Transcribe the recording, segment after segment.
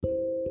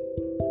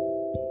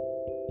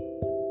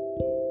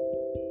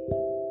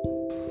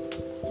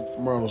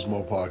Marlon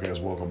Smoke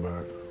Podcast, welcome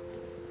back.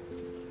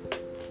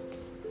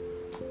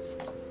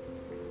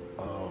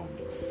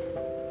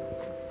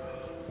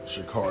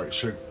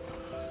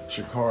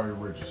 Sha'Carri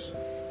Richardson,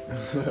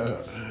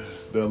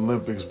 the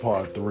Olympics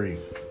Part 3.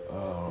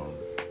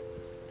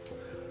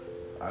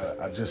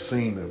 I just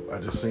seen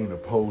the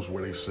post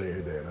where they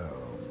said that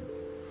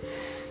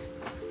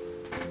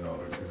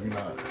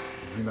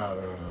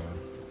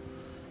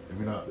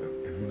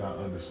if you're not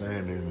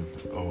understanding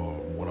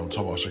what I'm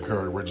talking about,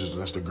 Sha'Carri Richardson,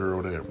 that's the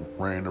girl that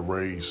ran the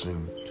race,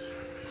 and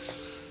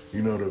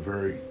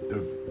the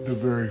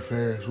very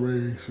fast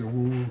race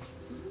and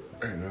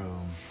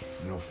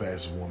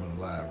fastest woman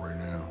alive right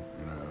now,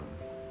 and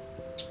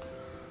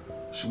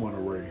she won a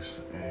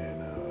race,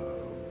 and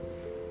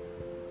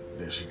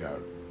then she got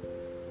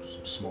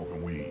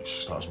smoking weed.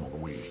 She started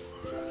smoking weed.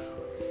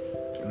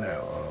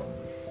 Now,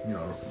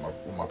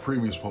 my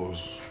previous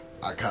post,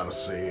 I kind of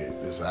said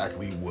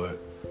exactly what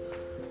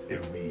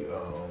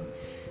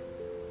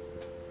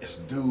it's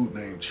a dude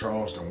named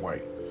Charleston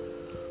White,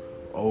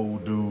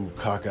 old dude,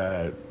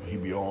 cockeyed. He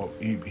be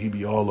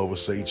all over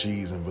Say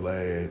Cheese and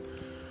Vlad.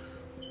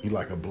 He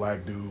like a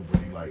black dude,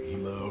 but he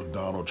loves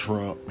Donald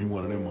Trump. He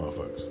one of them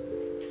motherfuckers.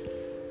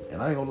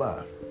 And I ain't gonna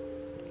lie.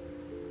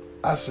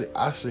 I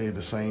said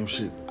the same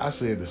shit. I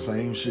said the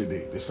same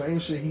shit. The same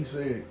shit he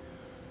said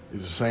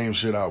is the same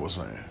shit I was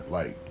saying.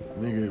 Like,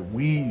 nigga,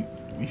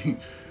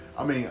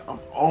 I'm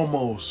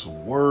almost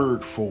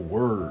word for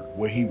word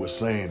what he was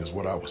saying is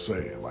what I was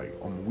saying. Like,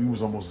 we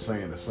was almost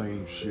saying the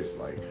same shit.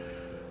 Like,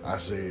 I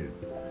said,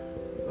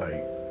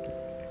 like,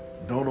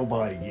 don't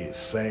nobody get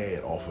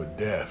sad off of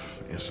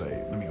death and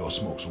say, let me go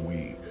smoke some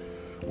weed.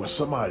 When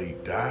somebody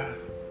die,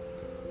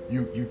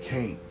 you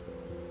can't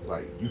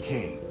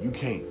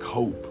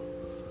cope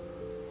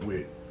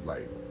with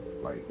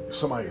like if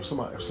somebody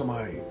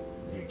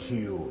get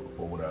killed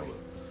or whatever,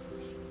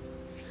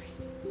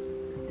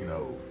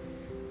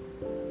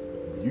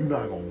 you're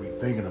not gonna be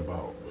thinking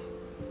about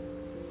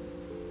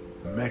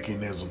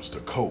mechanisms to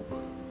cope.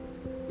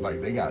 Like,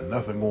 they got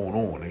nothing going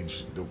on. They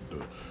just, the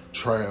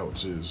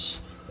trials is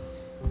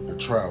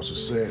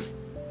set.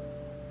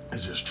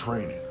 It's just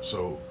training.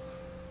 So,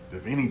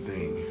 if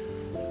anything,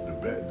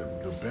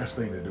 the best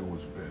thing to do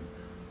was been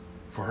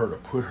for her to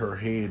put her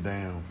head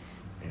down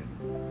and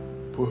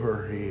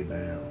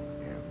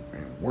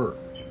work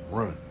and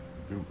run,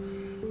 do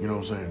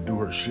do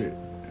her shit.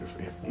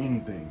 If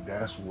anything,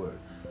 that's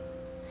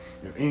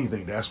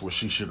what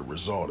she should have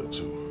resorted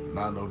to.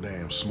 Not no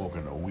damn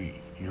smoking no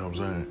weed. You know what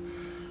I'm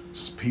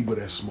saying? People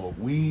that smoke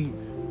weed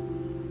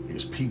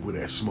is people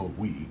that smoke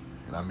weed.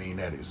 And I mean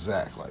that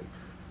exact.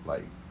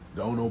 Like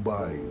don't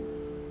nobody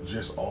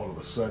just all of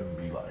a sudden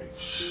be like,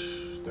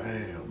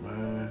 damn,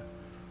 man,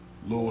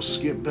 Lil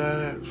Skip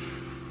died.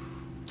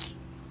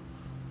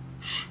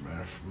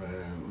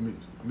 Man,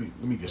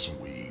 let me get some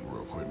weed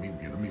real quick.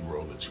 Let me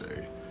roll a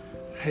J.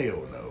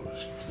 Hell no.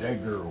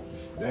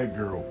 That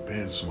girl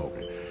been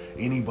smoking.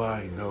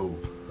 Anybody know?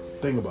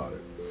 Think about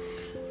it.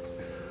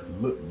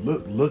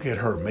 Look at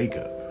her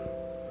makeup.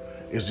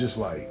 It's just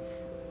like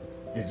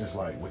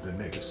with the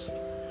niggas.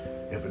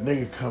 If a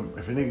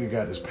nigga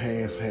got his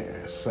pants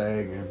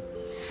sagging,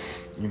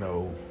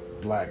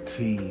 black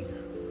tee,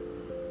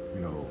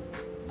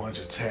 bunch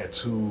of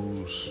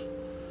tattoos,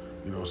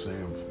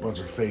 bunch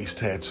of face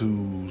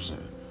tattoos,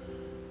 and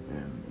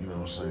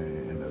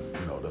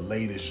the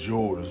latest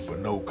Jordans, but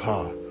no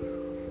car,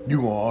 you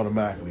gonna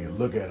automatically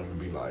look at him and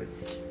be like,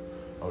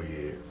 oh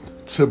yeah,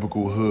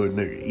 typical hood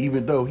nigga.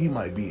 Even though he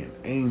might be an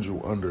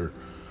angel under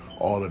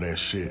all of that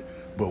shit,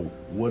 but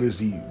what is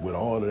he with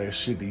all of that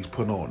shit that he's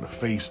putting on? The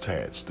face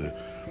tats, the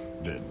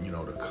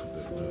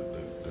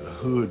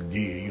hood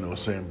gear,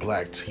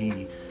 black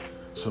tee,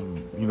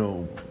 some,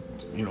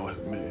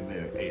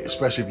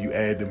 especially if you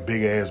add them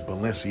big ass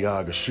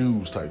Balenciaga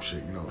shoes type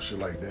shit, shit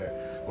like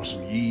that, or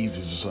some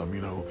Yeezys or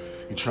something, you're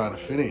trying to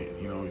fit in,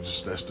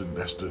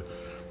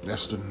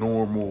 that's the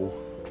normal,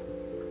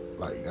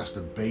 like, that's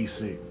the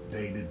basic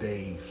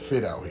day-to-day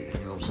fit out here,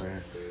 you know what I'm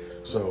saying?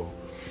 So,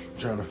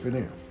 trying to fit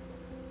in.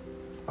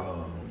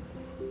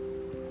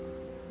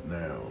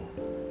 Now,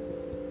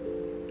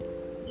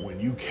 when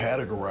you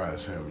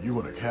categorize him,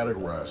 you're going to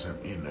categorize him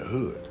in the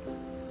hood.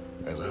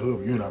 As a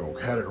hood, you're not going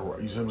to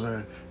categorize, you see what I'm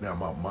saying? Now,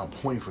 my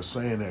point for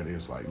saying that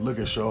is, like, look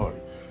at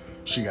Shorty.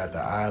 She got the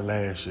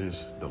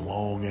eyelashes, the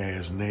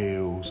long-ass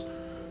nails,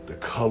 the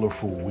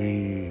colorful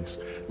wigs.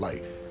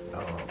 Like,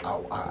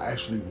 I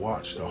actually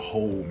watched the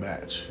whole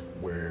match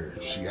where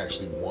she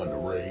actually won the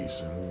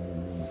race and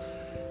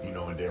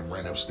and then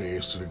ran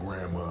upstairs to the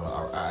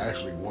grandma. I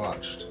actually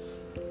watched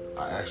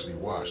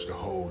the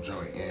whole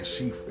joint, and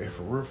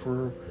for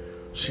real,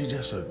 she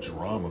just a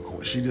drama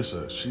queen. She just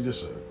a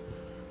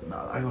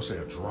I ain't gonna say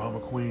a drama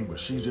queen, but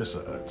she's just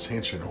an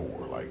attention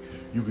whore. Like,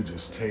 you could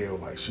just tell,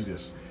 like, she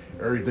just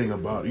everything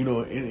about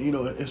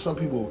and some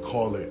people would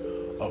call it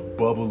a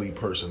bubbly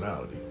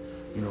personality.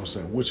 You know what I'm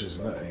saying? Which is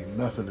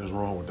nothing is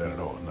wrong with that at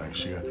all. Like,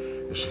 she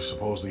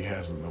supposedly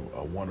has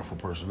a wonderful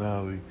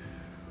personality.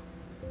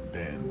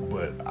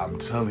 But I'm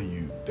telling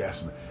you,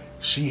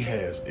 she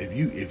has.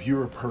 If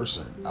you're a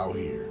person out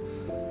here,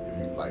 if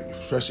you like,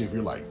 especially if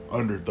you're like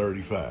under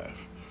 35,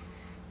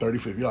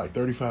 if you're like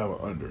 35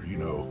 or under,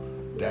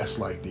 that's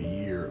like the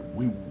year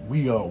we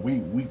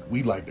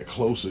like the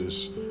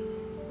closest.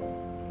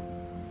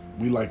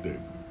 We like the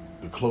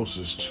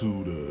closest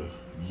to the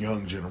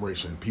young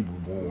generation, people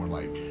born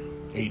like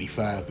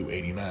 85 through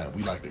 89.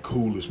 We like the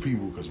coolest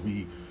people because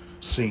we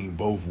seen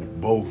both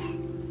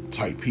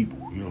type people.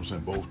 You know what I'm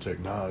saying? Both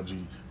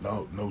technology,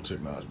 no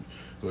technology.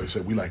 So they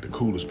said we like the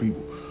coolest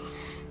people.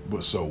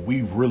 But so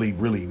we really,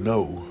 really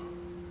know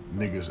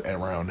niggas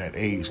around that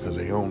age because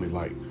they only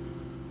like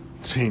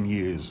 10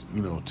 years,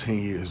 10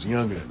 years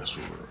younger than us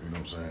for real. You know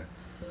what I'm saying?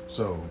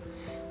 So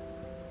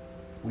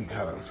we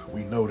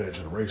know that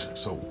generation.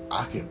 So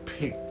I can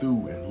pick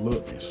through and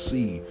look and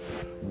see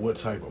what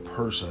type of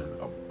person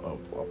a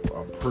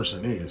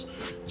person is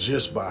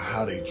just by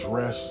how they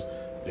dress,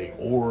 their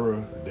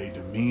aura, their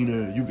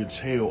demeanor. You can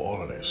tell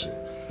all of that shit.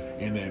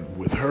 And then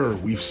with her,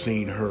 we've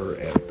seen her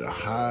at the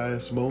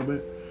highest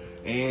moment,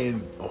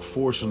 and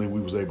unfortunately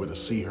we was able to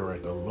see her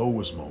at the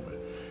lowest moment.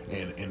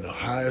 And in the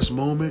highest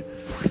moment,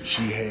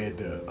 she had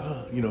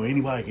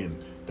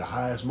the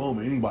highest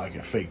moment, anybody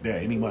can fake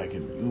that. Anybody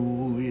can,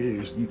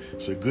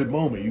 it's a good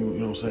moment. You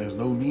know what I'm saying? There's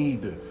no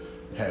need to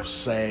have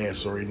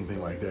sass or anything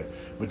like that.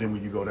 But then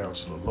when you go down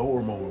to the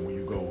lower moment, when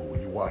you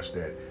watch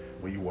that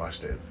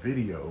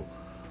video,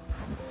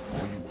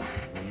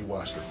 when you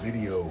watch the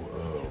video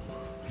of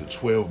the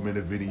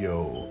 12-minute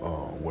video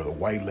where the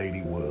white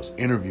lady was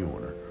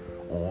interviewing her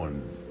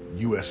on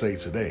USA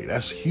Today,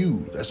 that's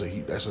huge. That's a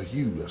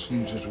huge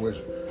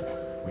situation.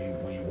 When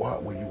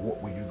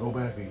you go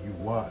back and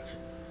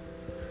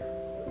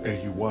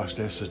you watch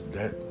that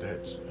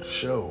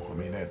show, I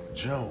mean that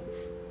jump.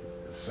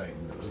 Same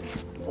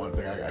one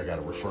thing I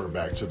gotta refer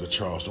back to the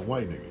Charleston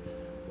white nigga.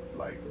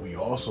 Like we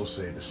also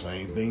said the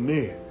same thing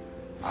there.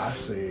 I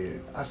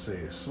said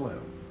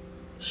Slim,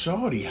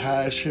 Shawty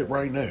high as shit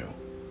right now.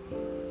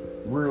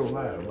 Real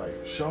live.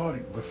 Like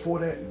Shawty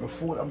before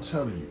I'm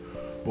telling you,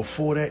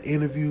 before that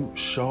interview,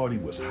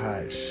 Shawty was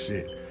high as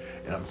shit.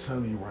 And I'm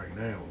telling you right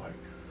now, like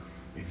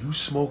if you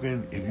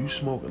smoking,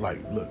 like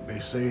look, they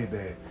said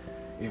that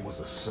it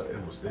was a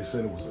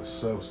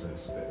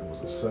substance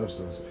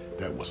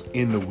that was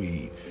in the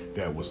weed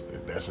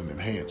that's an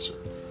enhancer.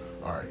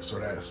 All right, so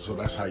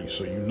that's how you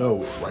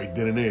know right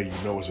then and there, you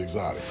know it's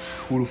exotic.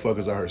 Who the fuck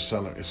is out here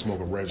selling and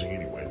smoking Reggie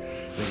anyway?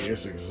 Nigga,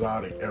 it's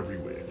exotic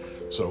everywhere.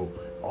 So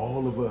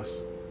all of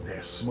us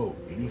that smoke,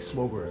 any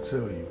smoker will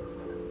tell you,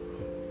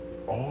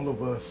 all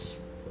of us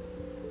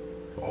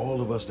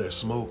that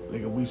smoke,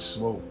 nigga, we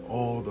smoke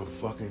all the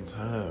fucking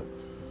time.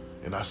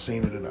 And I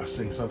seen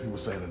some people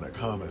saying in the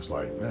comments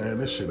like, man,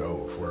 this shit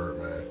over for her,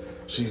 man.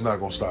 She's not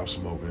gonna stop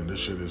smoking. This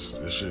shit, you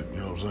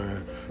know what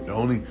I'm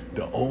saying?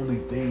 The only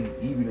thing,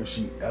 even if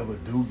she ever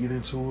do get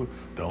into it,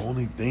 the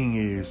only thing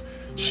is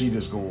they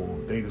just gonna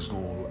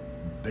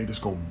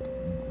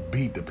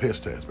beat the piss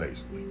test,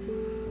 basically.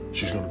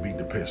 She's gonna beat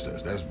the piss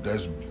test. That's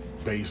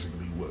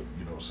basically what,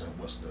 you know what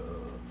I'm saying,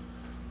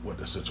 what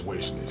the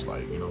situation is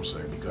like, you know what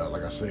I'm saying? Because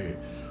like I said,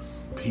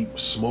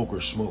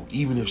 smokers smoke.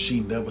 Even if she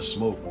never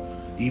smoked,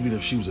 even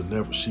if she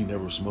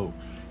never smoked,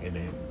 and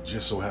then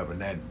just so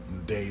happened that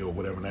day or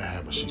whatever that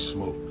happened, she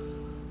smoked.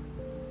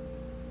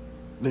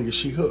 Nigga,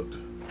 she hooked.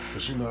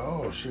 Cause she know,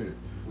 oh shit.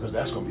 Cause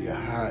that's gonna be a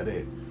high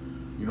that,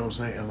 you know what I'm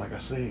saying? And like I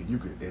said, you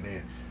could, and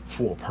then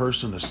for a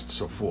person to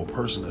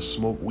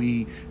smoke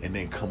weed and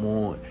then come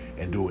on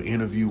and do an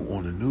interview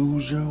on the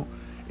news, yo,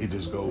 it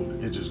just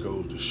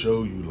goes to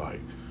show you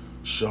like,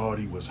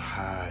 Shawty was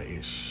high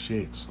as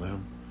shit,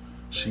 Slim.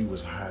 She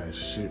was high as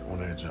shit on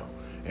that jump.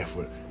 And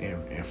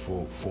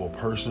for a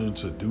person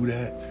to do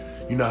that,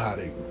 you know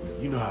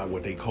how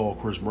what they call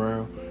Chris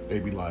Brown? They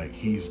be like,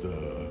 he's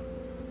the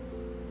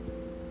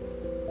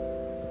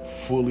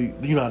fully,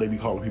 you know how they be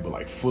calling people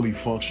like fully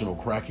functional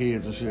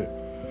crackheads and shit?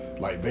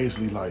 Like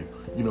basically like,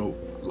 you know,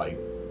 like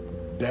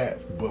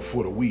that, but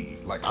for the weed.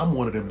 Like I'm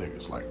one of them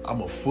niggas. Like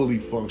I'm a fully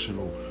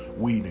functional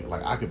weed nigga.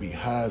 Like I could be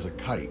high as a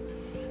kite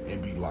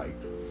and be like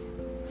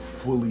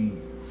fully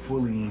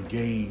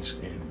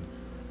engaged in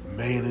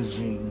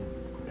managing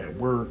at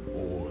work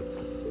or,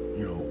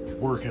 you know,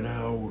 working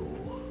out or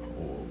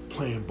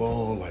playing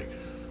ball, like,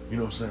 you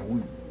know what I'm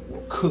saying,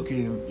 we're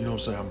cooking, you know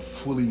what I'm saying, I'm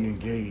fully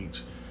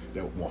engaged,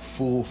 that I'm a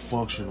full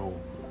functional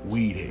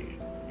weed head,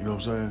 you know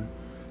what I'm saying?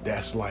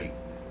 That's like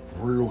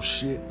real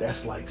shit.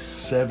 That's like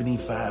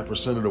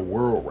 75% of the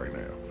world right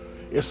now.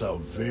 It's a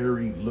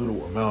very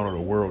little amount of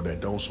the world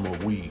that don't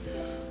smoke weed,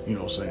 you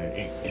know what I'm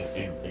saying,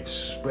 and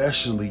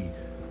especially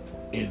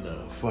in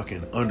the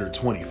fucking under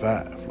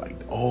 25, like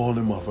all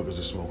them motherfuckers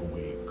are smoking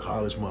weed.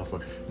 College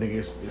motherfucker, nigga,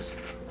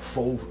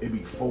 it be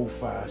 4,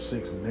 5,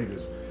 6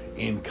 niggas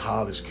in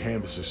college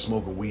campuses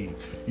smoking weed.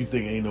 You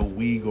think ain't no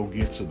weed gonna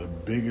get to the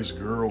biggest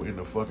girl in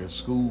the fucking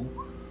school?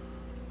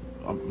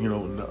 You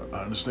know, I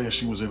understand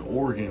she was in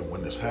Oregon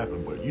when this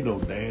happened, but you know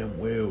damn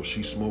well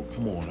she smoked.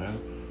 Come on now.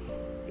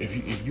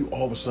 If you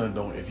all of a sudden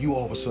don't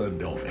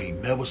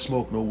ain't never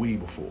smoked no weed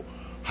before,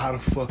 How the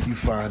fuck you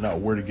find out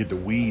where to get the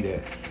weed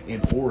at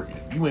in Oregon?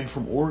 You ain't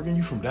from Oregon,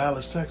 you from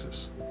Dallas,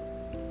 Texas.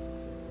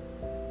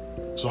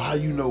 So how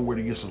you know where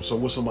to get some? So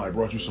what, somebody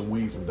brought you some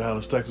weed from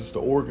Dallas, Texas to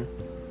Oregon?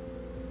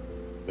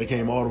 They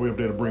came all the way up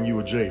there to bring you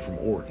a J from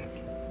Oregon,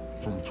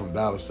 from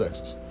Dallas,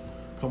 Texas.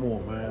 Come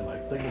on, man.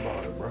 Like, think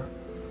about it, bro.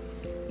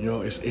 You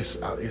know,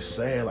 it's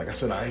sad. Like I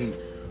said, I ain't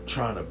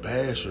trying to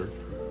bash her.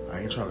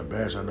 I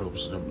know,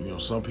 you know,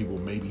 some people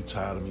may be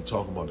tired of me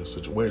talking about this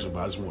situation, but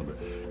I just wanted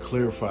to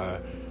clarify,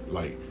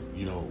 like,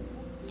 you know,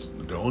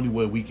 the only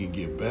way we can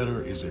get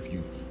better is if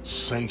you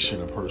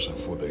sanction a person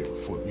for you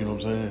know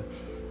what I'm saying?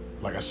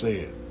 Like I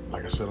said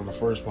on the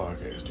first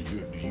podcast, do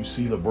you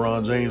see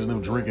LeBron James and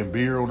them drinking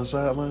beer on the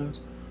sidelines?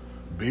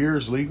 Beer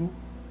is legal.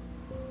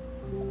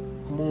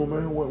 Come on,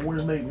 man.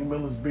 Where's Nate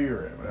McMillan's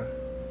beer at, man?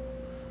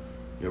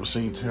 You ever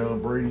seen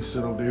Tom Brady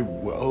sit up there?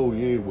 Well, oh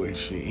yeah, well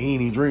shit, he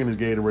ain't even drinking his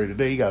Gatorade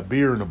today. He got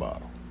beer in the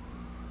bottle.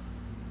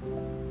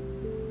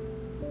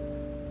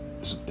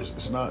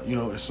 It's not, you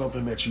know, it's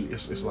something that you,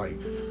 it's like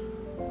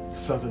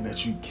something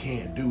that you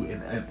can't do,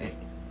 and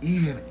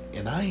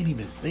I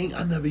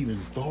never even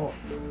thought,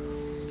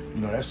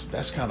 you know,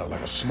 that's kind of like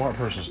a smart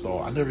person's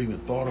thought. I never even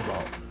thought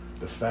about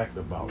the fact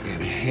about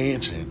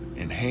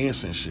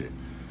enhancing shit.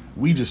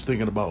 We just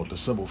thinking about the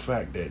simple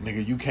fact that,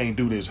 nigga, you can't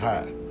do this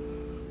high.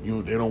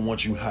 They don't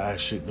want you high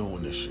shit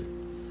doing this shit.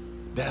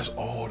 That's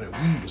all that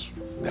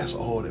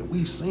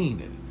we seen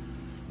in it.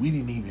 We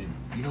didn't even,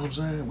 you know what I'm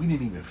saying? We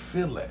didn't even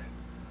feel that.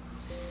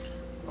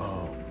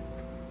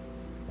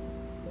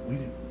 We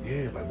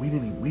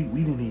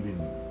didn't even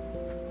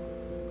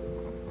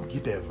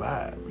get that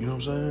vibe. You know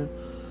what I'm saying?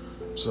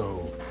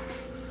 So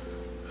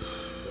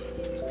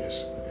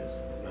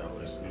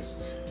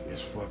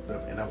it's fucked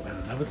up. And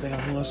another thing I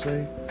want to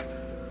say,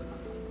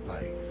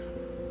 like,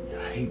 I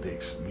hate to,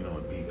 you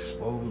know, be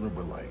exposed,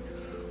 but like,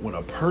 when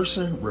a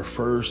person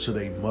refers to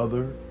their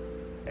mother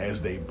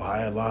as their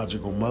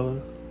biological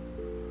mother,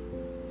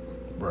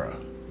 bruh,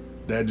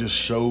 that just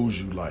shows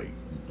you, like,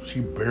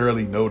 she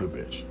barely know the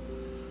bitch.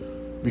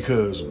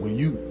 Because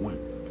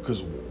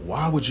because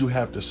why would you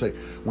have to say,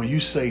 when you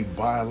say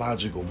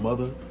biological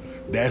mother,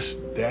 that's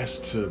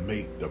to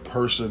make the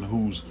person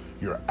who's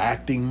your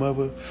acting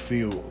mother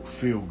feel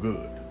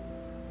good.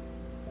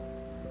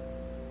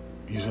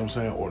 You see what I'm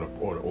saying?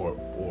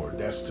 Or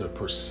that's to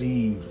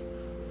perceive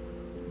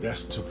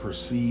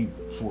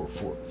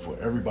for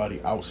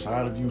everybody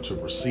outside of you to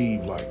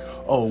perceive, like,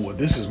 oh, well,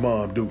 this is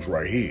Mom Dukes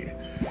right here.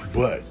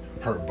 But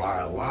her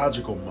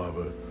biological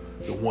mother,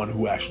 the one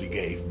who actually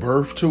gave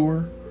birth to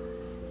her,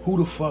 who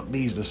the fuck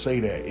needs to say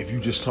that if you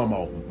just talking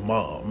about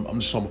mom? I'm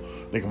talking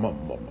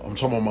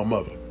about my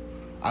mother.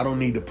 I don't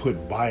need to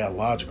put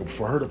biological.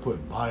 For her to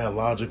put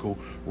biological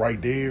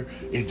right there,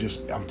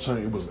 I'm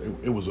telling you,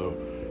 it was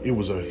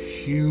a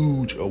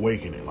huge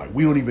awakening. Like,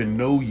 we don't even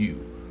know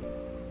you.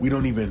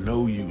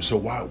 So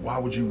why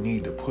would you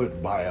need to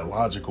put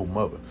biological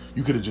mother?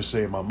 You could have just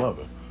said my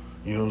mother.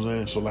 You know what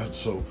I'm saying?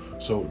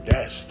 So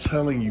that's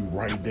telling you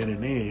right then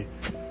and there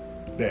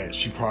that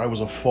she probably was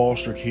a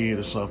foster kid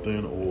or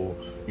something, or,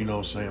 you know what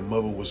I'm saying,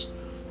 mother was,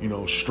 you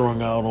know,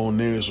 strung out on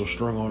this or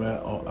strung on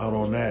that, out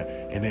on that,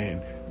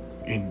 and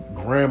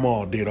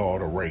grandma did all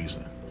the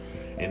raising.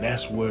 And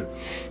that's what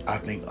I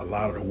think a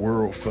lot of the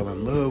world fell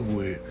in love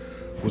with,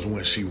 was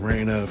when she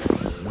ran up,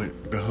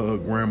 went to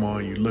hug grandma,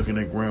 and you looking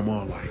at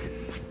grandma like,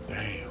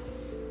 damn,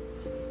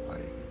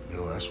 like, you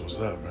know, that's what's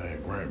up, man.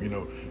 You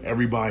know,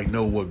 everybody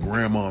know what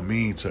grandma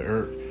means to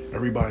her.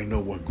 Everybody know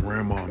what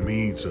grandma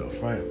means to a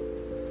family.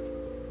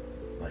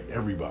 Like,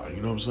 everybody,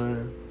 you know what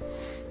I'm saying?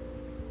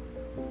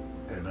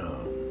 And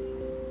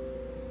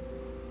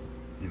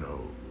you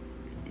know,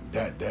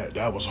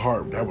 that was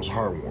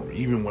heartwarming.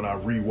 Even when I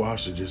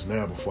rewatched it just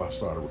now before I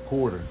started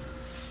recording,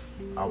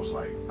 I was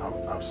like,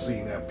 I've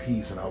seen that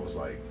piece, and I was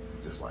like,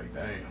 just like,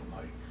 damn,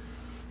 like,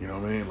 you know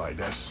what I mean? Like,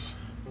 that's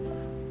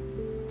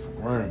for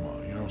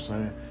grandma, you know what I'm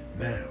saying?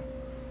 Now,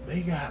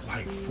 they got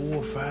like 4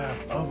 or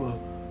 5 other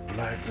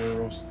black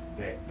girls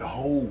that the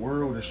whole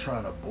world is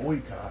trying to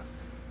boycott.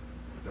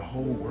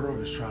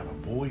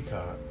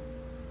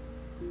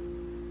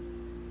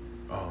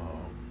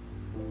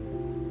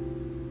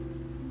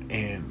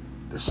 And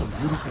there's some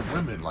beautiful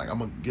women. Like, I'm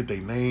gonna get their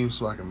names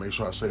so I can make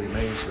sure I say their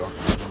names so y'all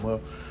can look them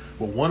up.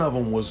 But one of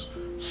them was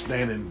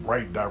standing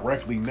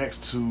directly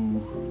next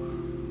to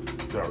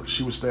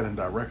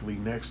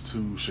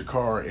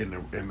Shakara in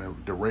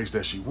the race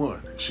that she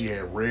won. She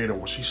had red, or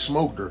when she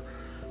smoked her,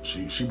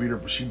 she beat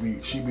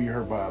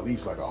her by at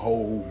least like a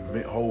whole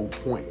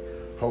point,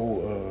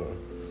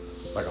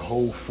 like a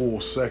whole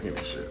full second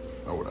and shit,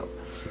 or whatever.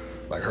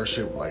 Like, her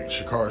shit, like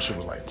Shakara's shit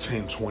was like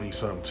 10:20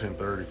 something,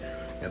 10:30,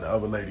 and the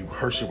other lady,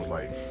 her shit was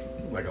like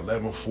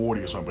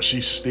 11:40 or something. But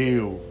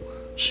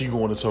she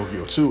going to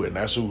Tokyo too, and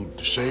that's who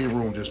the Shade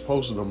Room just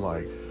posted. I'm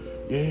like,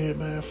 yeah,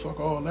 man, fuck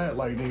all that.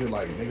 Like,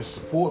 nigga,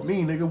 support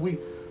me, nigga.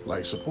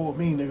 Support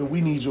me, nigga. We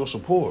need your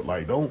support.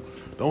 Like, don't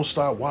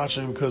stop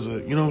watching because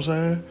of, you know what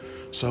I'm saying?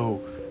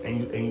 So,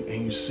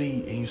 and you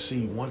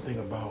see one thing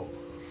about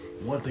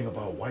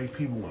white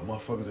people, when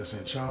motherfuckers that's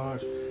in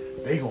charge,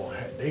 they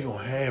gonna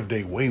have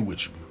their way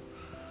with you.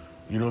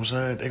 You know what I'm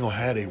saying? They gonna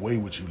have their way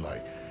with you.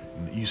 Like,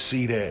 you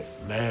see that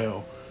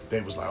now.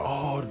 They was like,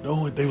 oh,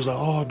 don't. They was like,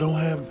 oh, don't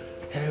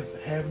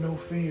have no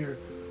fear.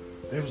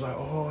 They was like,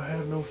 oh,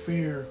 have no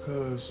fear,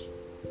 cause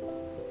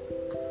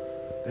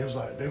they was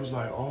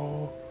like,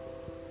 oh,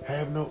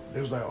 have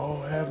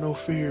no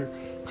fear,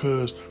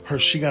 cause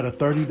she got a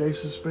 30-day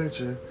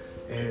suspension,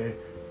 and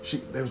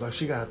they was like,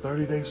 she got a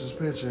 30-day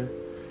suspension,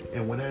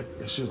 and when that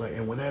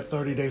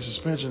 30-day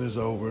suspension is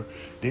over,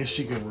 then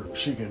she can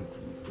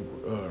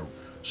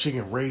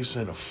race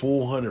in a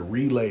 400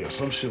 relay or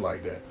some shit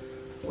like that.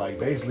 Like,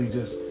 basically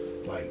just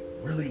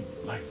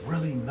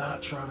really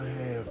not trying to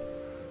have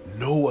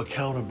no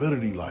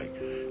accountability. Like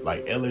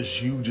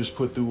LSU just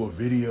put through a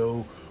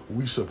video.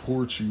 We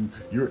support you.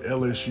 You're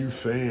LSU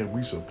fan.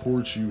 We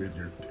support you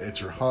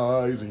at your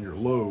highs and your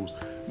lows.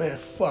 Man,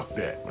 fuck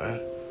that, man.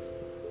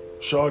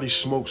 Shawty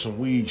smoked some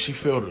weed. She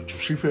on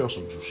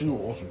some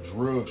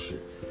drug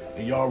shit.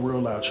 And y'all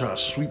real out trying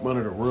to sweep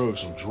under the rug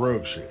some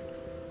drug shit.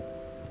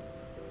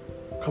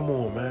 Come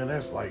on, man.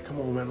 Come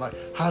on, man. Like,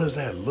 how does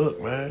that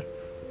look, man?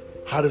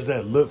 How does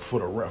that look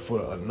for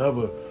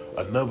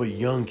another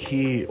young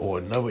kid or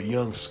another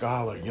young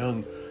scholar,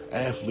 young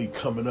athlete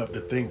coming up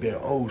to think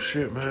that, oh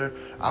shit, man,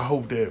 I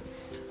hope that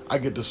I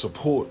get the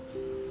support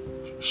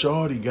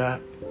Shawty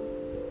got.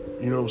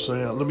 You know what I'm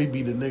saying? Let me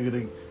be the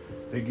nigga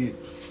that get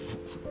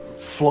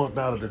flunked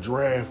out of the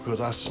draft because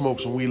I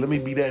smoked some weed. Let me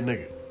be that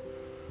nigga.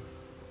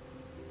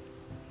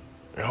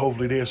 And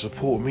hopefully they'll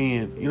support me.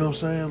 And you know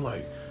what I'm saying?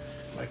 Like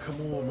come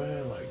on,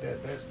 man. Like that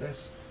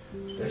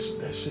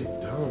shit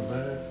dumb,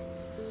 man.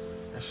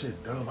 That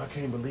shit dumb. I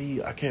can't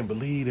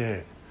believe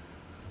that.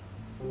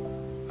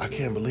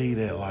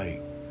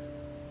 Like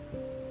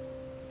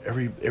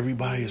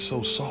everybody is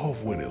so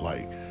soft with it.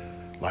 Like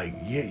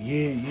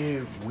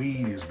yeah,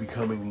 weed is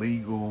becoming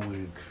legal,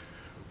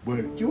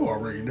 but you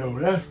already know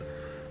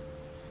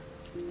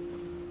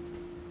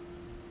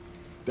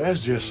that's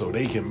just so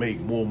they can make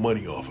more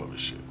money off of it.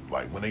 Shit.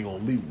 Like when they gonna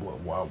leave,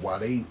 while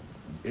they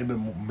in the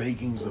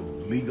makings of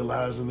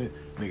legalizing it,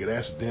 nigga,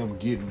 that's them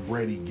getting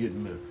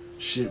the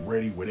shit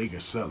ready where they can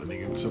sell it,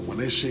 nigga. So when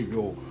that shit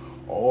go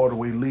all the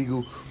way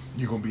legal,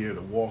 you're gonna be able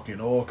to walk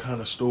in all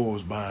kind of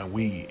stores buying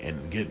weed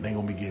and they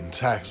gonna be getting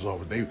taxes off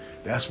it.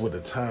 That's what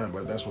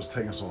that's what's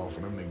taking so long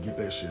for them to get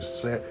that shit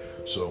set.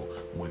 So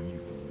when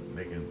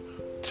they can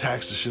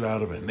tax the shit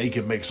out of it, and they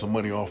can make some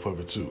money off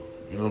of it too.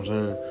 You know what I'm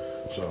saying?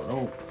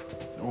 So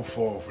don't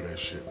fall for that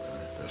shit, man.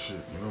 That shit,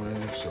 you know what I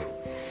mean? So,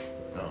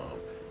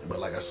 but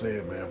like I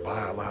said, man,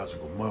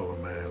 biological mother,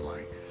 man,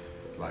 like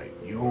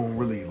you don't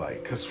really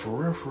like, cause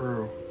for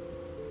real,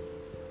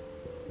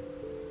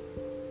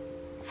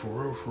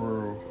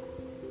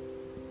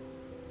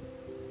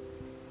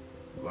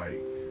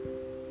 like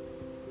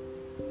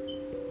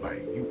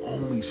you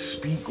only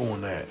speak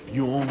on that.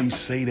 You only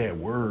say that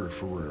word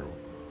for real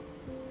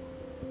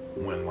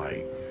when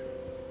like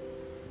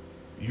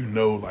you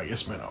know, like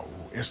it's been a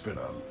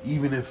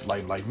even if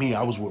like me,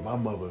 I was with my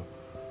mother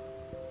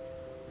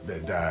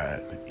that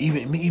died.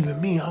 Even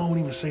me, I don't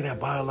even say that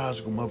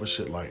biological mother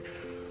shit. Like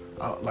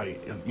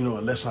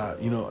unless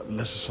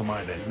it's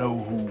somebody that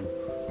know who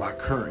my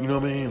current, you know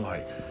what I mean?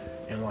 Like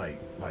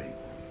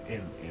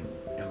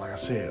like I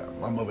said,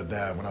 my mother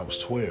died when I was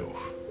 12.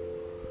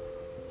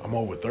 I'm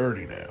over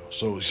 30 now.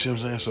 So you see what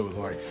I'm saying? So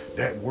like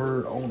that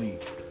word only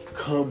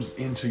comes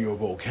into your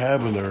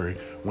vocabulary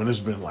when it's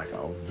been like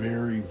a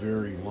very,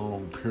 very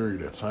long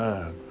period of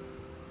time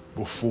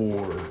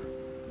before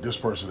this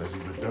person has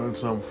even done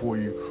something for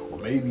you, or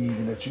maybe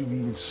even that you've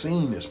even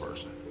seen this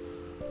person.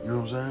 You know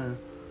what I'm saying?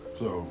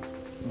 So,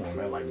 come on,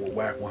 man, like with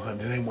Whack 100,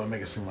 they ain't want to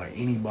make it seem like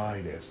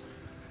anybody that's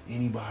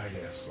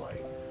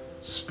like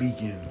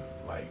speaking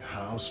like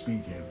how I'm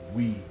speaking,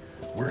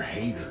 we're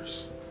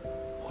haters.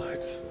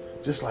 What?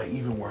 Just like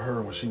even with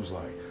her when she was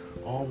like,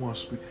 oh, I want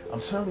to speak.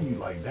 I'm telling you,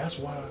 like, that's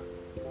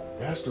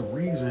the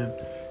reason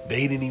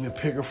they didn't even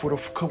pick her for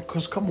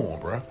because come on,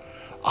 bro.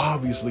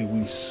 Obviously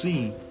you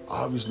see,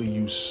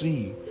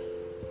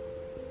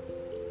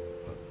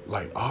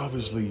 like,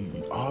 obviously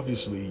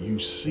you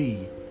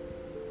see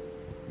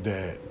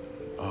that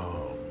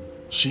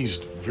she's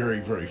very,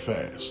 very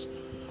fast.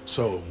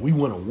 So if we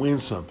want to win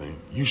something,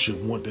 you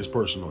should want this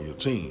person on your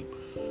team.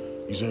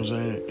 You see what I'm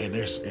saying? And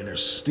they're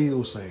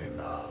still saying,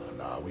 nah,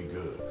 we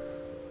good.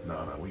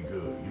 Nah, we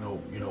good.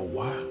 You know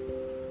why?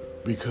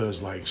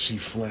 Because like she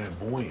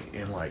flamboyant,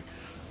 and like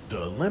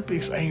the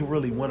Olympics ain't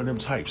really one of them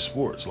type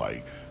sports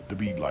like to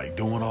be like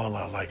doing all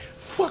out like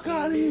fuck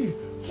out of here,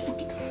 fuck,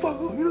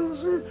 you know what I'm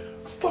saying?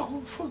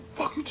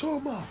 Fuck you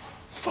talking about?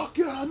 Fuck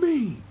you, I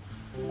mean,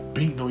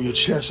 beating on your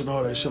chest and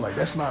all that shit. Like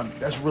that's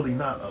really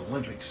not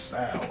Olympic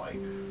style. Like,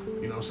 you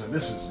know what I'm saying?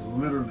 This is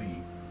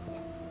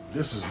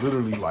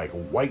literally like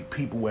white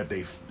people at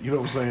they, you know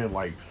what I'm saying?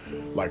 Like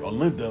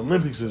the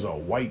Olympics is a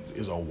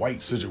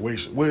white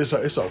situation. Well,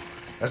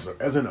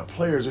 as in the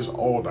players, it's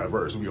all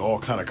diverse. We all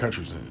kind of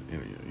countries in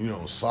you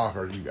know,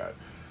 soccer, you got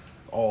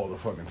all the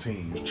fucking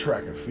teams.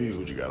 Track and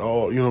field, you got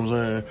all, you know what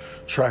I'm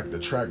saying? The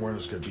track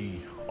runners could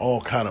be all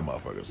kind of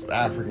motherfuckers,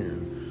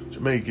 African,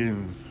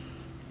 Jamaican,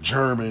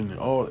 German,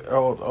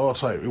 all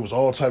type. It was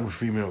all type of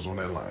females on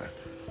that line.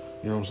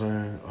 You know what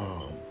I'm saying?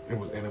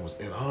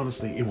 And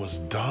honestly, it was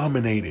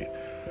dominated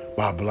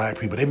by black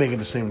people. They making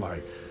it seem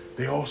like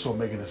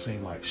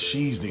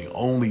she's the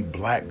only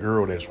black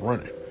girl that's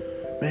running.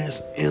 Man,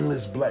 it's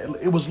endless black.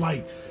 It was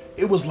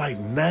like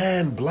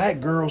 9 black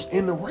girls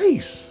in the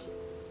race.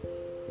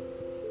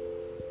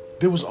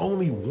 There was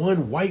only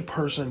one white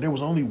person. I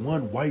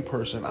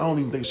don't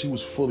even think she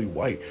was fully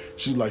white.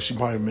 She might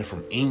have been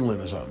from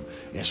England or something.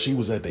 And she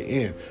was at the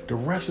end. The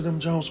rest of them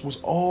Jones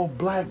was all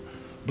black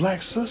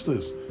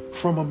sisters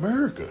from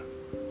America.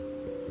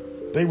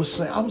 They was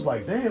saying, I was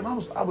like, damn, I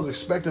was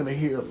expecting to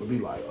hear it to be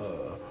like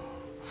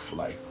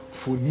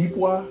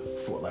Fonipwa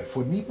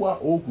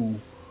Ogu,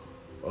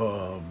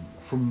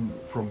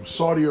 from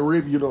Saudi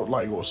Arabia,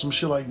 or some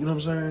shit like, you know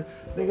what I'm saying?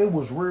 Nigga, it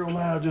was real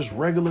loud, just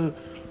regular,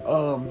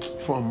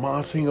 from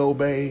Montego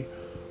Bay,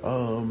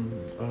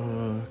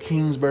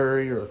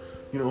 Kingsbury, or,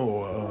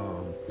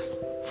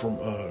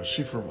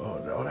 she from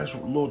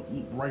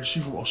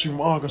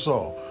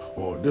Arkansas,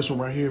 or this one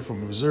right here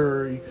from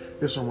Missouri,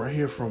 this one right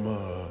here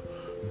from,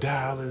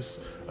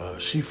 Dallas,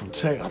 she from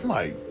Texas. I'm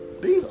like,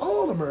 these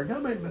all American. I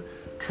mean,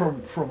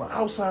 from an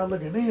outside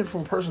looking in,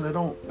 from a person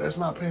that's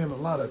not paying a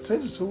lot of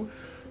attention to it,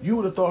 you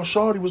would have thought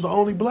Shawty was the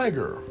only black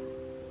girl.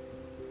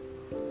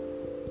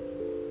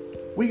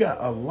 We got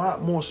a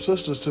lot more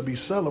sisters to be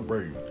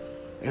celebrating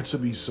and to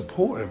be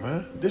supporting,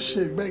 man. This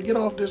shit, man, get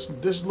off this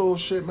little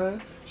shit,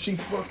 man. She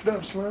fucked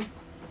up, Slim.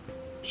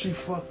 She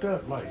fucked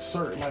up. Like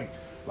certain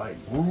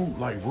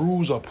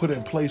rules are put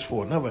in place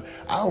for another.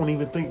 I don't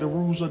even think the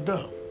rules are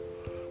dumb.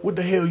 What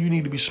the hell you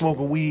need to be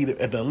smoking weed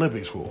at the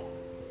Olympics for?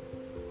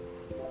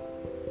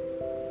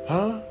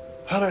 Huh?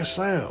 How that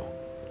sound?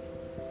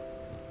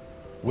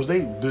 Was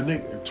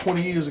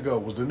 20 years ago,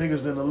 was the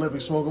niggas in the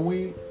Olympics smoking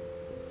weed?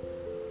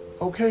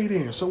 Okay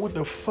then. So what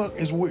the fuck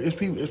is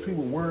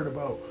people worried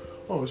about?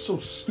 Oh, it's so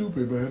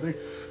stupid, man.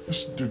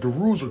 The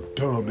rules are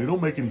dumb. They don't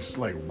make any,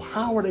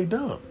 how are they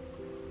dumb?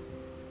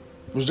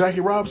 Was Jackie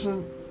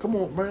Robinson? Come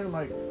on, man.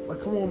 Like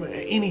come on, man.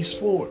 Any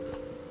sport,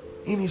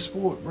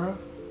 bro.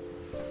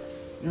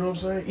 You know what I'm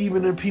saying?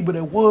 Even the people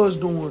that was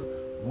doing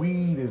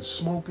weed and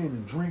smoking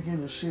and drinking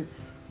and shit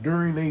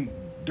during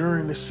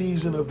the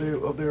season of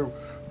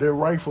their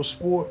rightful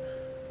sport,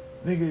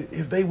 nigga,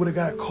 if they would have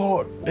got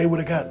caught, they would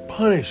have got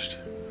punished.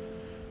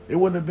 It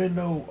wouldn't have been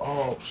no,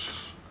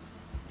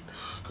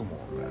 come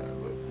on,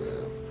 man. Look,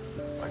 man,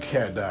 my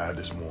cat died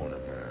this morning,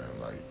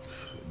 man. Like,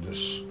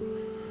 just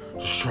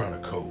trying to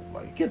cope.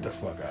 Like, get the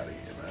fuck out of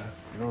here, man.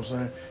 You know what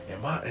I'm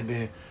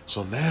saying?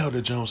 So now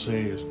the Jones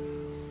says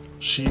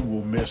she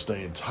will miss the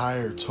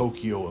entire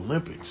Tokyo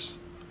Olympics.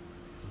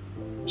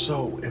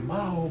 So in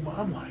my whole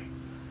mind,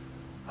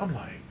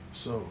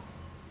 so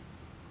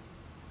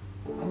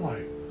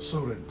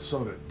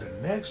the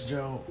next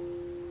Jones,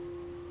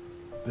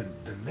 the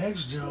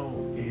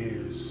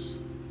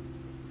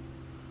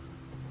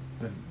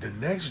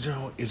next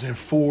Jones is in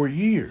 4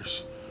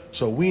 years.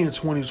 So we in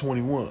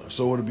 2021.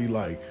 So it'll be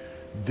like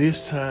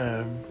this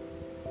time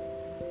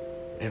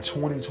in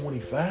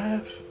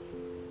 2025.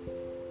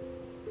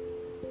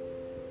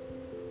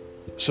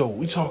 So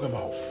we talking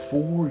about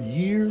 4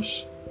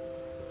 years.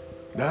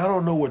 Now I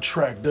don't know what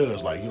track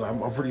does.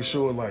 I'm pretty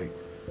sure. I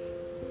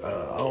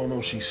don't know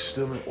if she's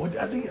still in.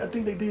 I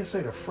think they did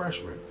say the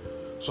freshman.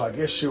 So I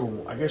guess she'll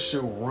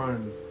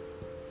run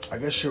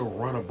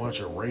a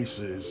bunch of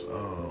races.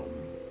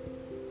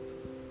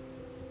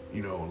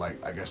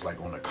 I guess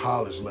on the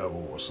college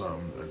level or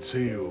something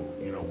until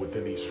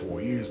within these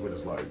 4 years. But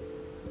it's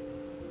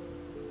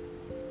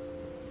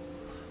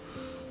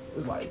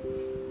like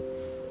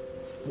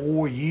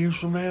 4 years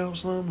from now,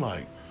 something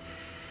like.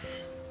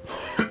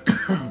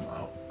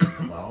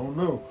 I don't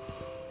know.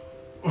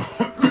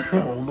 I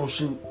don't know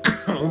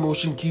if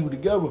she can keep it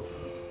together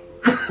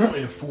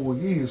in 4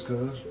 years, cuz.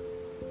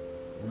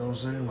 You know what I'm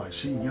saying? Like,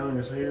 she young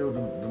as hell.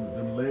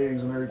 Them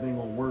legs and everything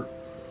gonna work.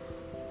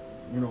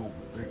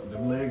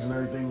 Them legs and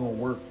everything gonna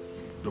work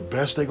the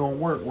best they gonna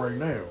work right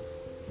now.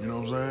 You know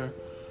what I'm saying?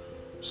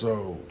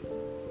 So,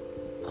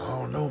 I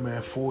don't know,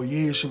 man. 4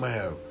 years, she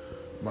might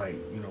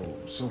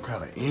some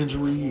kind of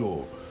injury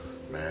or,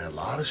 man, a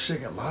lot of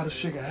shit can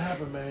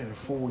happen, man, in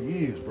 4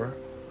 years, bro.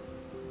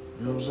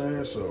 You know what I'm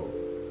saying? So,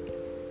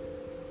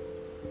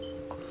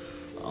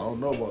 I don't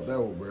know about that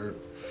one, bro.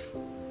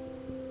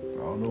 I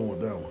don't know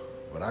about that one.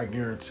 But I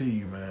guarantee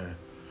you, man,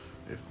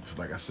 if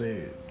like I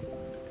said,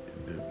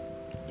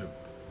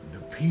 the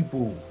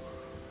people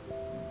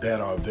that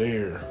are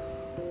there,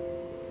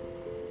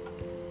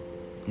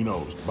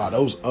 by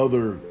those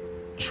other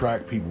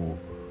track people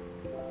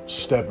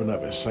stepping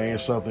up and saying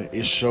something,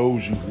 it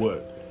shows you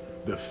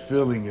what the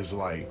feeling is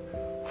like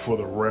for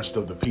the rest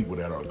of the people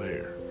that are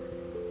there.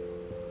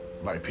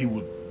 Like,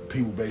 people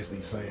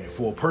basically saying,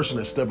 for a person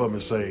to step up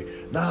and say,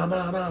 nah,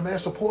 man,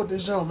 support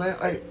this joint, man.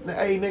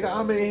 Hey, nigga,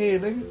 I'm in here,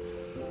 nigga.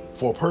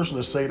 For a person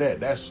to say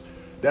that's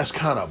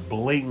kind of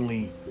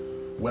blatantly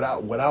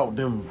without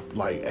them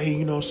like, hey,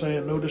 you know what I'm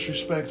saying, no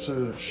disrespect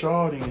to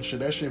Shawty and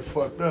shit, that shit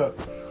fucked up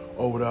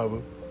or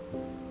whatever.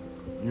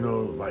 You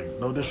know, like,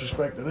 no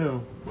disrespect to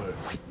them, but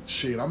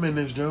shit, I'm in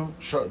this joint.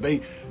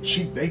 They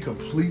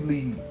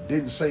completely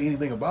didn't say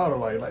anything about her.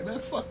 Like, man,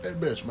 fuck that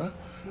bitch, man.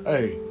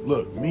 Hey,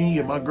 look, me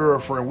and my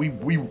girlfriend, we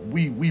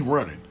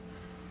running.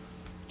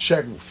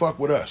 Check, fuck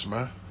with us,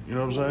 man. You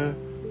know what I'm saying?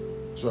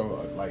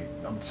 So, like,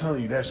 I'm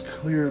telling you, that's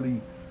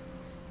clearly,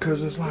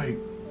 cause it's like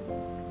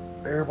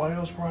everybody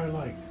else probably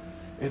like,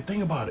 and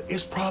think about it,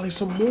 it's probably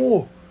some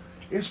more.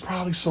 It's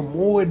probably some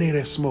more in there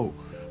that smoke,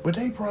 but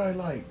they probably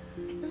like,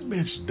 this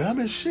bitch dumb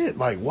as shit.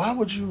 Like, why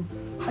would you,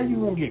 how you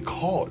gonna get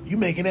caught? You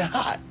making it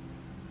hot.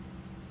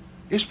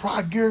 It's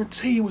probably, I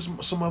guarantee you,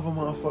 some other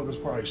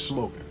motherfuckers probably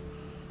smoking.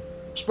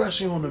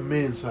 Especially on the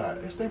men's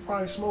side. They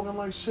probably smoking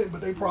like shit, but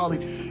they got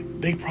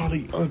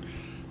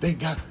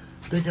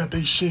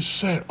their shit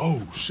set.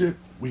 Oh shit,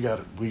 we got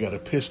a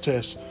piss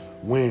test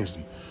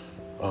Wednesday.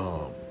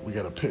 We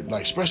got a pit,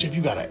 like, especially if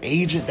you got an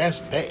agent,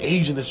 that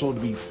agent is supposed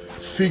to be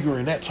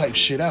figuring that type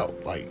shit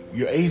out. Like,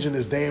 your agent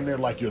is damn near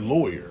like your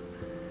lawyer.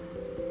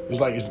 It's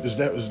like,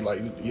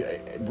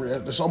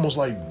 it's almost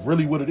like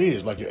really what it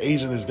is. Like, your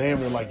agent is damn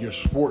near like your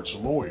sports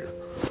lawyer.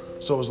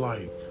 So it's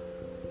like,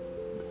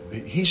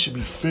 he should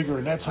be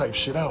figuring that type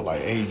shit out.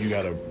 Like, hey, you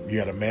got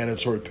a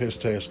mandatory piss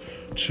test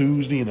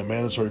Tuesday and a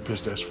mandatory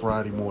piss test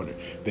Friday morning.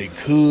 They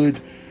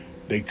could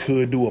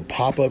do a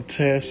pop-up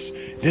test.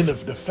 Then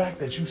the fact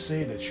that you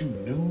said that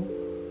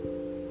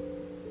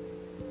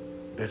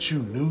you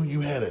knew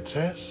you had a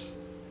test,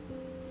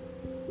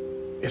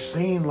 it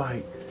seemed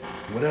like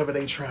whatever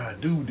they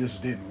tried to do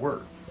just didn't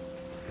work.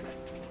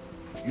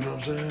 You know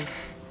what I'm saying?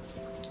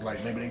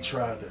 Like, maybe they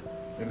tried to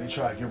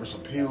give her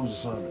some pills or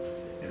something,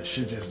 and the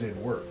shit just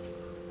didn't work.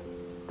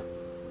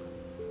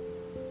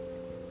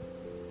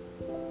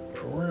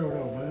 For real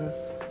though, man.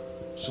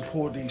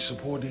 Support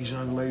these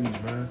young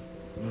ladies, man.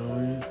 You know what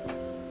I mean?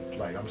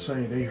 Like, I'm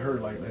saying, they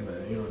hurt, like,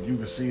 you know, you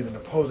can see it in the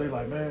post. They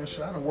like, man,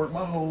 shit, I done worked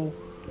I'm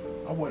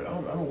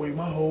gonna wait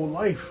my whole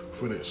life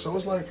for this. So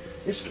it's like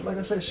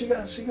I said, she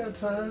got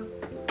time.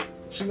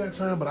 She got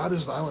time, but I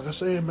just, like I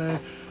said,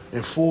 man,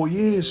 in 4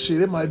 years, shit,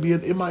 it might be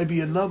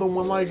another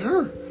one like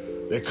her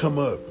that come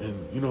up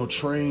and, you know,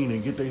 train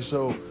and get they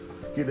so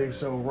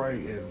right,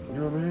 and, you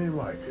know what I mean?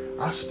 Like,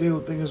 I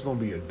still think it's gonna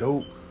be a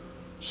dope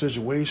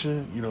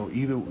situation,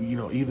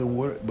 either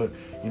what, but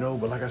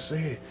like I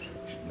said,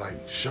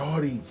 like,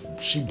 Shawty,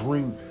 she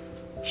bring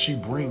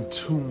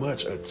too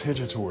much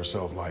attention to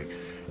herself, like,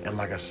 and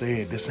like I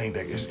said, this ain't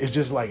that. It's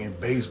just like in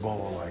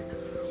baseball, like,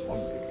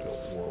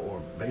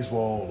 or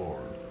baseball, or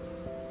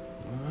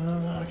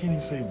I can't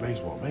even say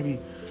baseball. Maybe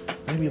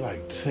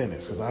like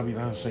tennis, because I've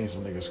seen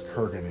some niggas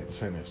kirking in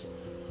tennis.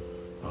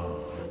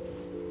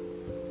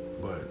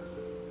 But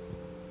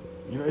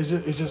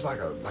it's just like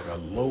a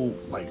low,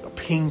 like a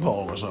ping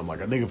pong or something.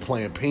 Like a nigga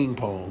playing ping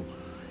pong,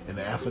 and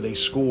after they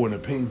score in the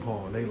ping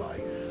pong, they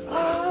like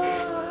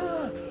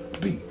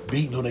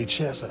beating on their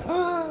chest, like,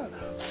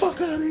 fuck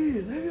out of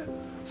here, nigga.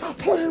 Stop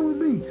playing with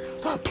me.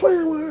 Stop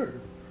playing with her.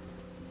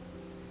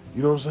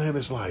 You know what I'm saying?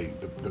 It's like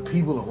the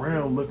people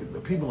around,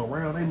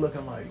 they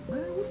looking like,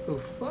 man, what the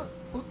fuck?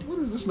 What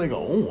is this nigga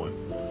on?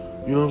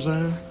 You know what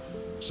I'm saying?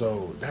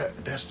 So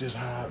that's just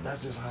how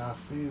I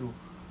feel.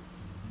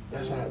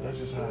 That's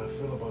just how I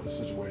feel about the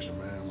situation,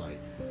 man. Like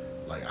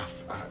I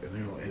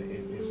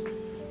and it's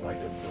like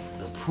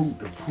the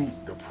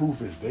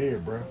proof is there,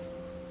 bro.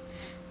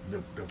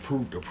 The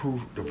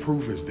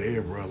proof is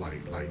there, bro.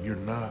 Like you're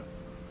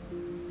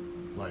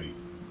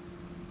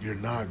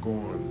not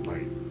going,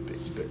 like,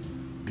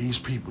 these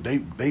people,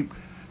 they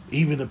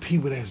even the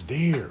people that's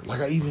there, like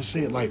I even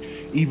said, like,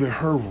 even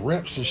her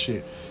reps and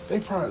shit, they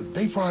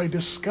probably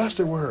discussed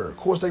it with her. Of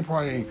course, they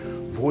probably ain't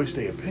voiced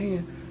their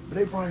opinion, but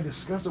they probably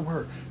discussed it with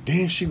her.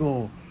 Then she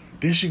gonna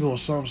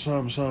something,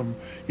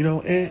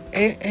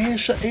 and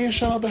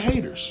shout out the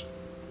haters.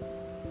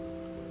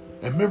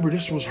 And remember,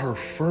 this was her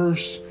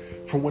first,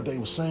 from what they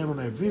were saying on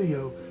that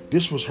video,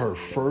 this was her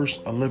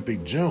first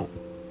Olympic jump.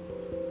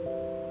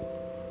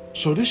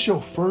 So this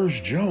your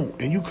first jump,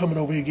 and you coming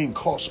over here getting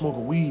caught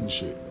smoking weed and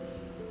shit.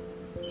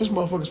 This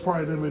motherfucker's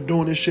probably done been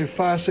doing this shit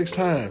 5-6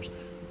 times,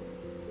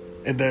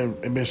 and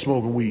been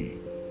smoking weed.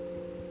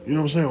 You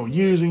know what I'm saying?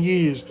 Years and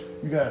years,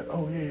 you got,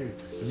 oh yeah,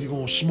 if you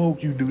gonna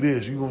smoke, you do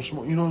this. You gonna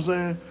smoke, you know what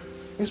I'm saying?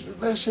 It's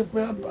that shit,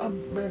 man.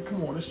 Man,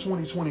 come on, it's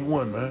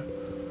 2021, man.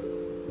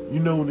 You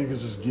know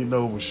niggas is getting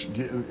over,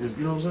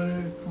 you know what I'm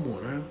saying? Come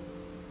on, man.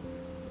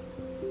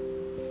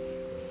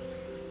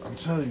 I'm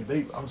telling you,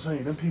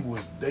 them people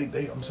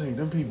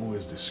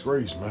is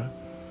disgrace, man.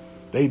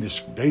 They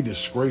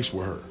disgrace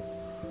with her.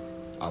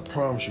 I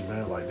promise you,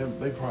 man. Like, them,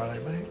 they probably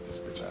like, man, get this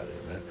bitch out of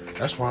here, man.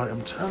 That's why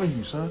I'm telling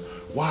you, son.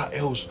 Why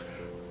else?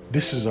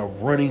 This is a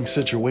running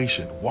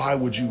situation. Why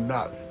would you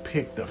not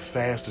pick the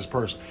fastest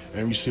person?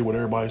 And you see what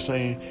everybody's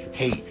saying?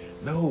 Hate.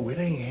 No, it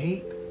ain't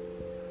hate.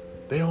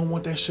 They don't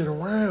want that shit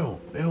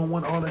around. They don't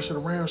want all that shit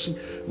around.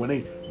 When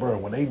they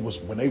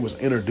was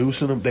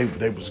introducing them,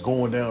 they was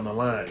going down the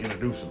line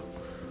introducing them.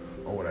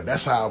 or whatever.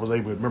 That's how I was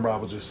able. Remember, I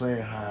was just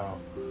saying how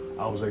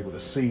I was able to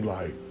see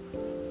like,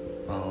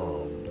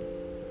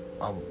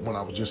 when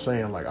I was just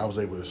saying like I was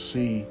able to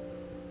see,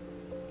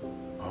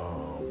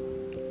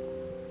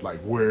 like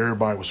where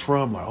everybody was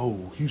from. Like,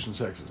 oh, Houston,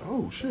 Texas.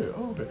 Oh shit.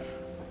 Oh, okay.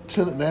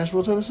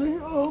 Nashville, Tennessee.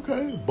 Oh,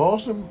 okay.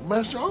 Boston,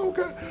 Massachusetts. Oh,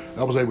 okay.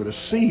 I was able to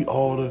see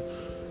all the,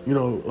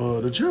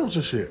 the gems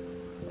and shit.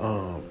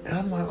 And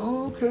I'm like,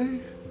 oh, okay.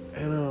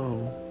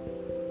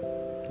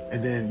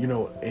 And then,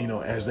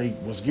 as they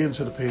was getting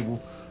to the people,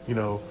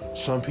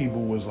 some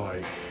people was,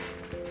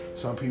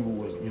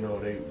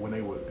 they, when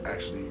they would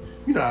actually,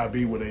 how it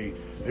be when they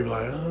be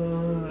like,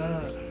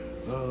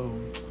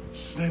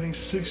 standing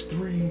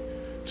 6'3",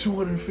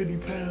 250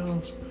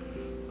 pounds,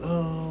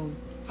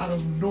 out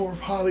of North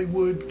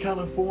Hollywood,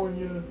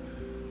 California,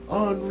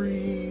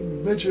 Henri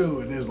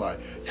Mitchell, and it's like,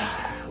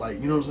 like,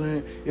 you know what I'm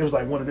saying? It was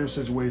like one of them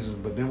situations.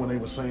 But then when they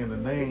were saying the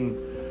name,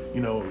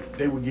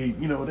 they would give,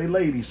 they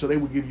ladies, so they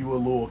would give you a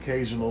little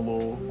occasional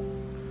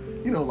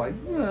little, like,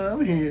 yeah,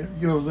 I'm here,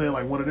 you know what I'm saying?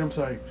 Like one of them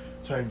type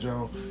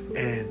Jones.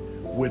 And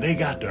when they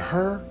got to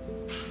her,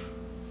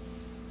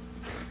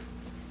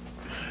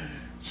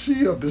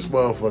 she up this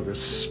motherfucker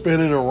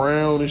spinning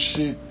around and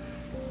shit,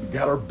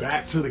 got her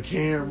back to the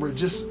camera,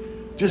 just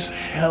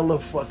hella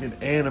fucking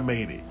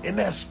animated. And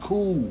that's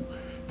cool.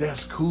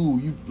 That's cool.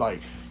 You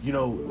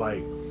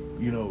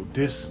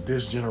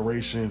this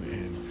generation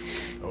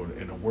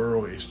and the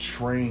world is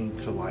trained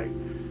to like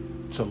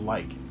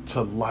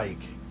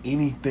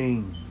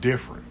anything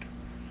different.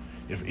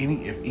 If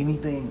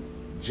anything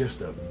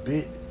just a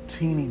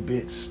teeny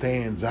bit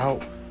stands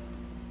out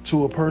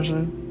to a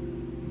person,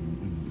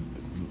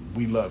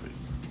 we love it.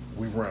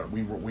 We run.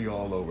 We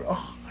all over.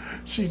 Oh,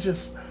 she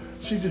just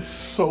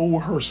so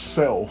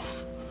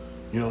herself.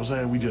 You know what I'm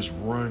saying? We just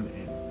run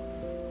and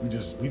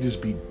we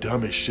just be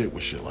dumb as shit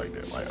with shit like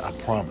that. Like, I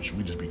promise you,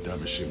 we just be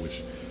dumb as shit with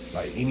shit.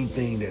 Like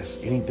anything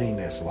that's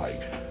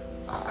like,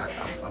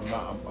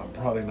 I'm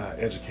probably not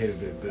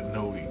educated to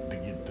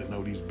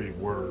know these big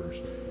words,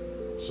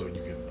 so you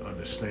can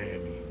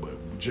understand me. But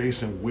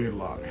Jason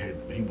Whitlock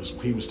he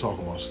was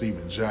talking about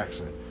Steven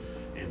Jackson,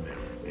 and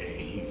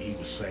he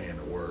was saying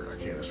the word.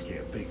 I just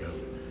can't think of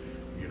it.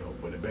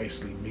 But it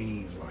basically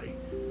means like,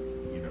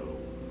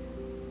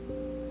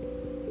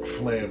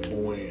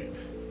 flamboyant,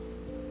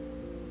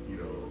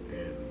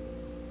 and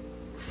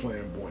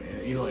flamboyant.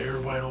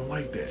 Everybody don't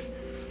like that.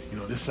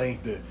 This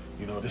ain't the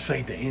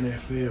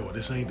NFL, or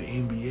this ain't the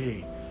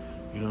NBA.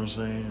 You know what I'm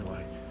saying?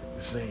 Like,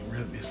 this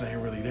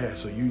ain't really that.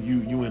 So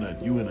you in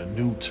a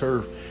new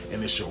turf,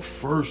 and it's your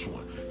first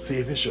one. See,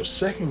 if it's your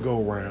second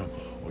go round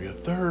or your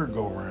third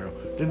go round,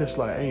 then it's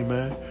like, hey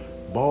man,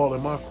 ball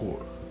in my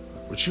court.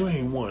 But you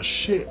ain't won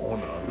shit on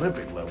the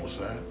Olympic level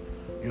side.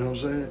 You know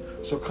what I'm saying?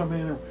 So come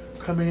in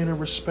and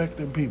respect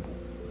them people.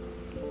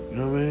 You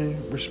know what I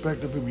mean?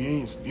 Respect them people.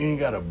 You ain't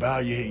gotta bow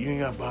your head. You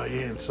ain't gotta bow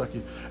your head and suck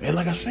it. And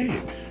like I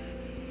said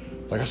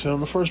on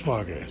the first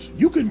podcast,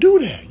 you can do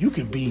that. You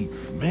can be,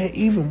 man,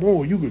 even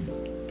more. You could,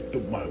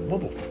 my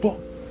motherfucker,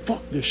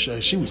 fuck this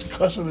shit. She was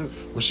cussing it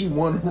when she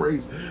won the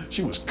race.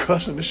 She was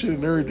cussing the shit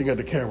and everything at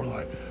the camera,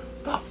 like,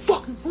 stop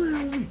fucking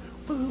playing with me.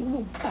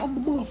 I'm a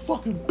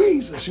motherfucking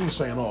beast. And she was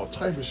saying all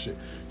type of shit.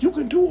 You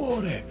can do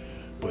all that,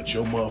 but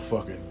your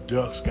motherfucking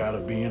ducks gotta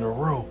be in a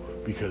row,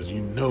 because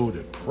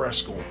the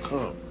press gonna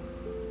come.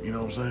 You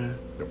know what I'm saying?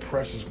 The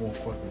press is gonna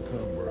fucking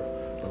come,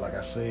 bro. But like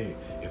I said,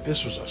 if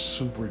this was a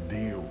super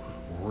deal,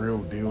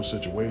 real deal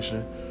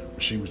situation, where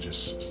she was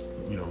just,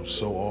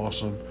 so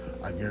awesome,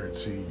 I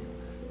guarantee you,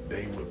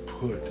 they would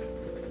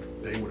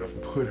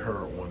have put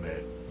her on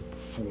that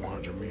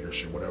 400 meter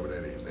shit, whatever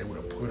that is. They would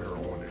have put her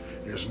on it.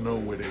 There's no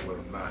way they would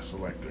have not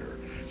selected her.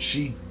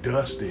 She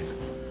dusted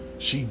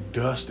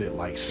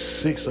like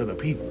 6 of the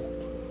people.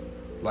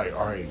 Like,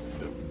 all right,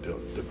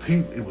 the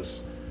people, it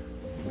was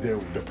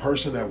the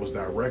person that was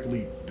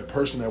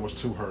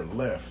to her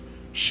left,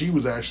 she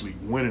was actually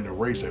winning the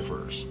race at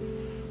first,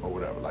 or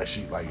whatever. Like,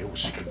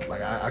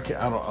 I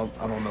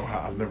don't know how.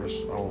 I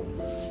don't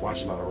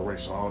watch a lot of her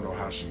race, so I don't know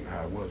how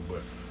it was,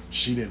 but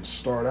she didn't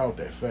start out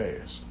that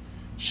fast.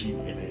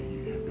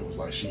 It was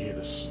like she hit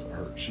a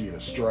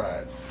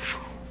stride.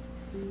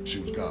 She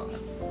was gone,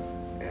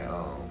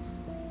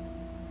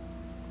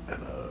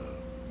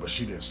 but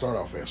she didn't start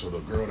out fast. So the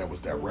girl that was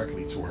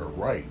directly to her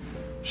right,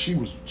 she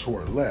was to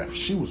her left.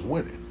 She was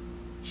winning.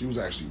 She was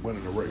actually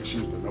winning the race. She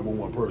was the number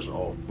one person,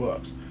 all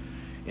bucks.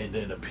 And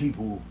then the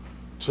people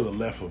to the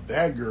left of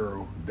that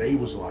girl, they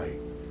was like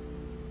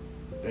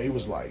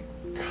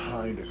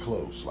kind of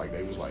close. Like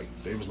they was like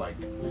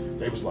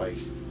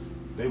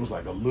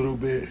a little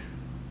bit.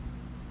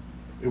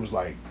 It was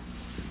like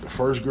the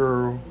first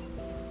girl,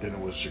 then it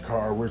was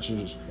Sha'Carri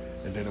Richards,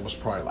 and then it was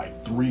probably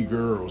like 3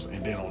 girls,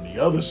 and then on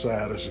the other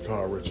side of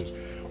Sha'Carri Richards,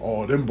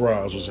 all them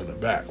bras was in the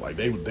back. Like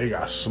they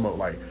got smoked.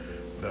 Like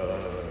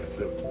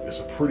it's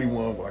a pretty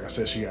one, but like I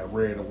said, she got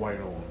red and white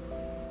on,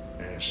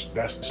 and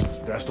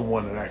that's the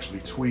one that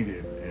actually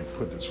tweeted and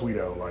put the tweet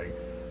out like,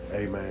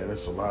 "Hey man,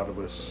 there's a lot of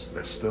us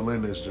that's still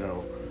in this,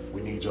 Joe.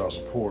 We need y'all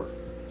support."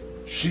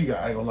 I ain't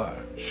gonna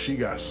lie, she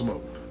got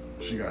smoked.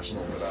 She got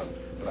smoked,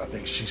 but I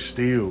think she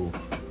still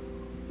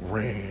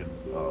ran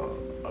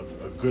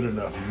a good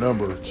enough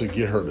number to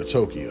get her to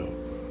Tokyo.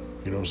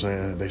 You know what I'm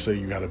saying? They say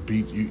you got to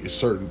beat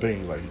certain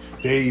things. Like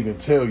they even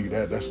tell you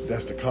that.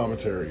 That's the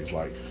commentary. It's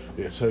like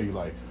they'll tell you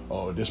like,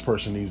 oh, this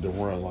person needs to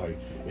run like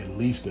at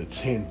least a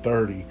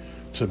 10:30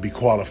 to be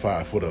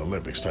qualified for the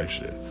Olympics type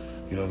shit.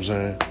 You know what I'm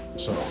saying?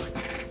 So,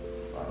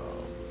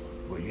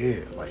 but yeah,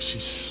 like she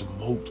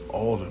smoked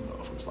all them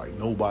motherfuckers. Like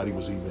nobody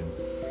was even,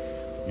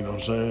 you know what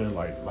I'm saying?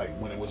 Like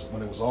when it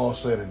was all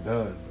said and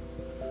done,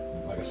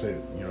 like I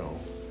said, you know,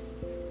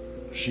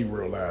 she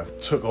real life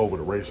took over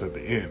the race at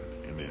the end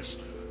and this,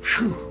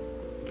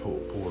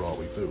 pulled all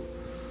the way through.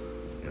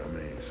 You know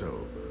what I mean?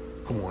 So,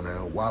 come on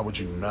now, why would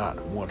you not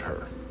want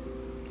her?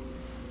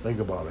 Think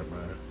about it,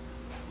 man.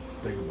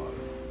 Think about it.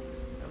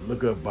 And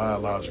look up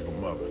biological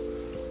mother.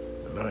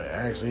 And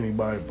ask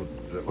anybody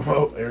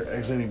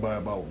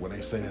about when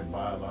they say that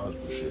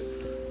biological shit,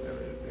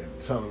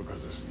 and tell them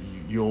because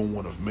you don't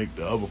want to make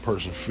the other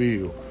person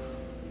feel,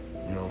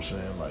 you know what I'm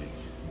saying, like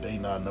they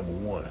not number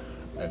one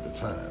at the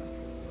time.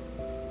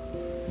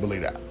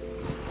 Believe that.